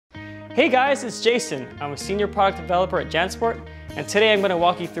Hey guys, it's Jason. I'm a senior product developer at JanSport, and today I'm going to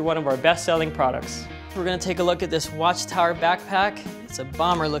walk you through one of our best-selling products. We're going to take a look at this Watchtower backpack. It's a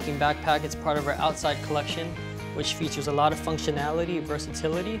bomber-looking backpack. It's part of our outside collection, which features a lot of functionality and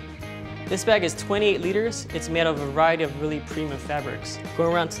versatility. This bag is 28 liters. It's made of a variety of really premium fabrics.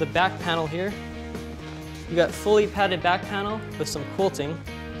 Going around to the back panel here, you got fully padded back panel with some quilting.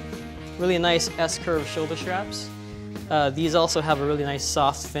 Really nice S-curve shoulder straps. These also have a really nice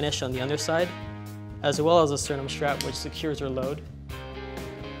soft finish on the underside, as well as a sternum strap which secures your load.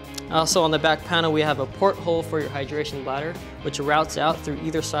 Also on the back panel we have a porthole for your hydration bladder, which routes out through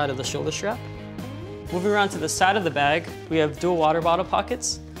either side of the shoulder strap. Moving around to the side of the bag, we have dual water bottle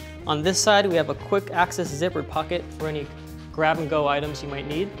pockets. On this side we have a quick access zippered pocket for any grab and go items you might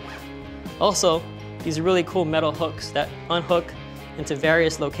need. Also, these really cool metal hooks that unhook into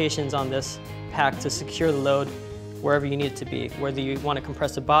various locations on this pack to secure the load wherever you need it to be, whether you want to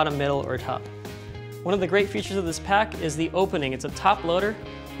compress the bottom, middle, or top. One of the great features of this pack is the opening. It's a top loader.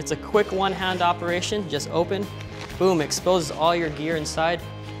 It's a quick one-hand operation. Just open, boom, exposes all your gear inside.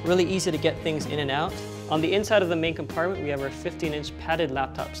 Really easy to get things in and out. On the inside of the main compartment, we have our 15-inch padded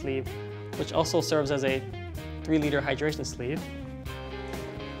laptop sleeve, which also serves as a 3-liter hydration sleeve.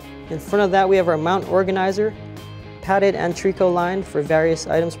 In front of that, we have our mount organizer, padded and tricot lined for various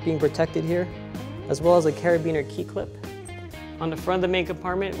items being protected here, as well as a carabiner key clip. On the front of the main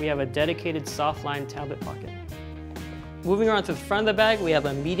compartment, we have a dedicated soft-lined tablet pocket. Moving on to the front of the bag, we have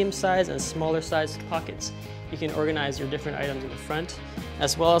a medium-sized and smaller-sized pockets. You can organize your different items in the front,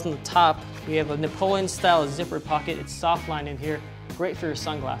 as well as on the top, we have a Napoleon-style zipper pocket. It's soft-lined in here, great for your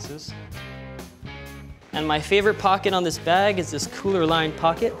sunglasses. And my favorite pocket on this bag is this cooler-lined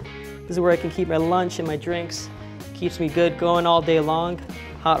pocket. This is where I can keep my lunch and my drinks. Keeps me good going all day long.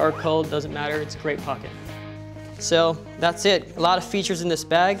 Hot or cold, doesn't matter, it's a great pocket. So that's it, a lot of features in this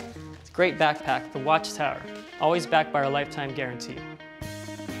bag. It's a great backpack, the Watchtower, always backed by our lifetime guarantee.